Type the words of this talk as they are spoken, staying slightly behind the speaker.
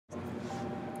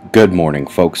Good morning,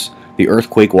 folks. The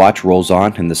earthquake watch rolls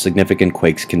on and the significant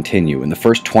quakes continue. In the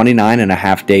first 29 and a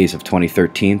half days of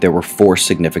 2013, there were 4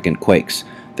 significant quakes.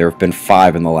 There have been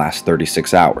 5 in the last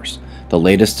 36 hours. The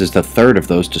latest is the third of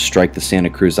those to strike the Santa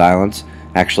Cruz Islands,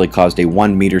 actually caused a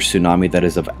 1-meter tsunami that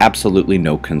is of absolutely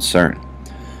no concern.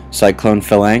 Cyclone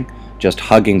Philang, just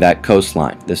hugging that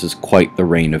coastline. This is quite the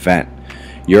rain event.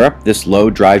 Europe, this low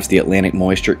drives the Atlantic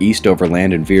moisture east over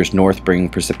land and veers north, bringing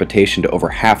precipitation to over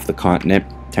half the continent.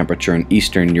 Temperature in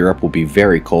eastern Europe will be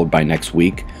very cold by next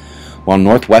week. While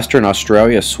northwestern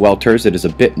Australia swelters, it is a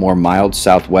bit more mild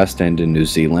southwest and in New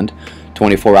Zealand.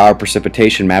 24-hour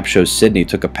precipitation map shows Sydney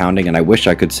took a pounding, and I wish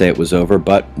I could say it was over,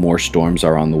 but more storms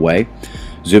are on the way.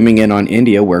 Zooming in on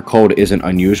India, where cold isn't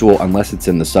unusual unless it's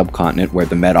in the subcontinent, where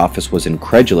the Met Office was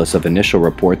incredulous of initial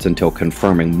reports until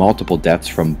confirming multiple deaths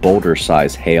from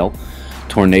boulder-sized hail.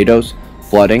 Tornadoes,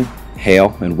 flooding,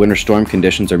 hail, and winter storm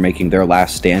conditions are making their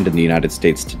last stand in the United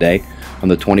States today. On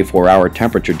the 24-hour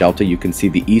temperature delta, you can see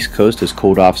the East Coast has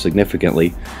cooled off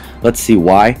significantly. Let's see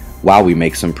why while we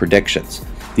make some predictions.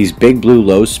 These big blue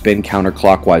lows spin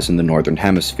counterclockwise in the northern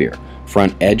hemisphere.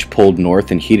 Front edge pulled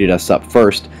north and heated us up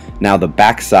first. Now the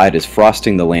backside is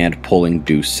frosting the land, pulling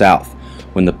due south.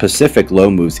 When the Pacific low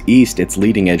moves east, its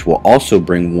leading edge will also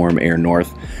bring warm air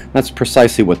north. That's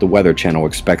precisely what the Weather Channel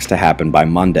expects to happen by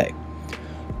Monday.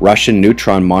 Russian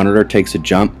neutron monitor takes a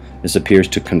jump. This appears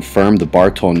to confirm the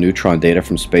Bartol neutron data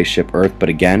from spaceship Earth, but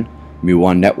again,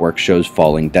 Mu1 network shows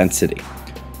falling density.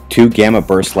 2 gamma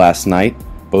bursts last night,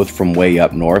 both from way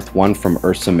up north, one from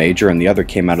Ursa Major and the other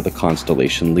came out of the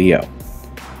constellation Leo.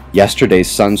 Yesterday's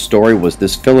sun story was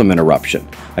this filament eruption.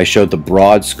 I showed the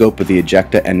broad scope of the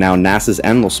ejecta, and now NASA's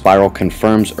endless spiral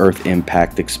confirms Earth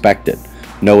impact expected.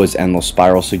 NOAA's endless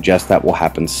spiral suggests that will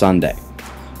happen Sunday.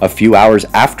 A few hours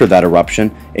after that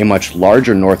eruption, a much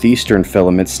larger northeastern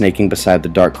filament snaking beside the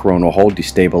dark coronal hole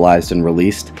destabilized and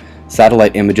released.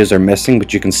 Satellite images are missing,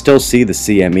 but you can still see the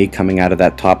CME coming out of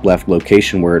that top left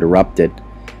location where it erupted.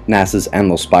 NASA's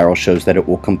endless spiral shows that it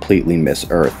will completely miss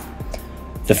Earth.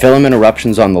 The filament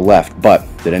eruption's on the left, but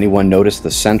did anyone notice the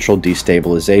central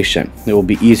destabilization? It will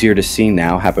be easier to see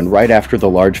now, happened right after the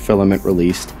large filament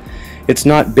released. It's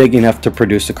not big enough to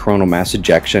produce a coronal mass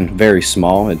ejection, very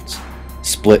small. It's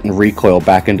split and recoil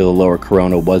back into the lower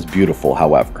corona was beautiful,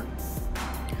 however.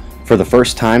 For the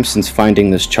first time since finding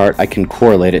this chart, I can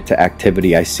correlate it to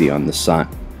activity I see on the sun.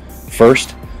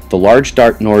 First, the large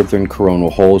dark northern coronal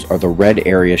holes are the red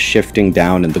areas shifting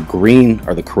down, and the green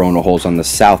are the coronal holes on the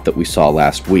south that we saw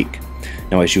last week.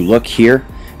 Now as you look here,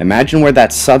 imagine where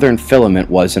that southern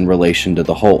filament was in relation to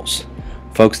the holes.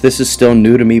 Folks, this is still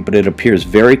new to me, but it appears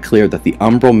very clear that the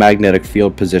umbral magnetic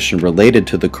field position related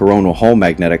to the coronal hole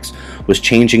magnetics was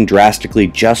changing drastically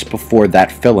just before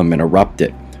that filament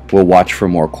erupted. We'll watch for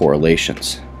more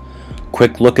correlations.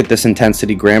 Quick look at this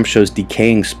intensity gram shows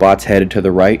decaying spots headed to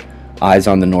the right, eyes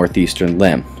on the northeastern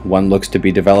limb. One looks to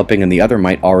be developing and the other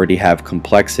might already have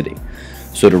complexity.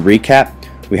 So to recap,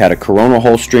 we had a coronal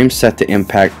hole stream set to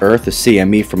impact Earth, a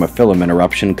CME from a filament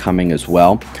eruption coming as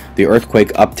well. The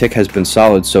earthquake uptick has been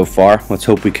solid so far. Let's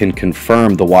hope we can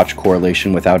confirm the watch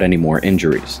correlation without any more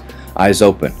injuries. Eyes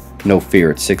open, no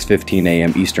fear. It's 6:15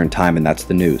 a.m. Eastern Time, and that's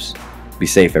the news. Be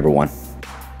safe, everyone.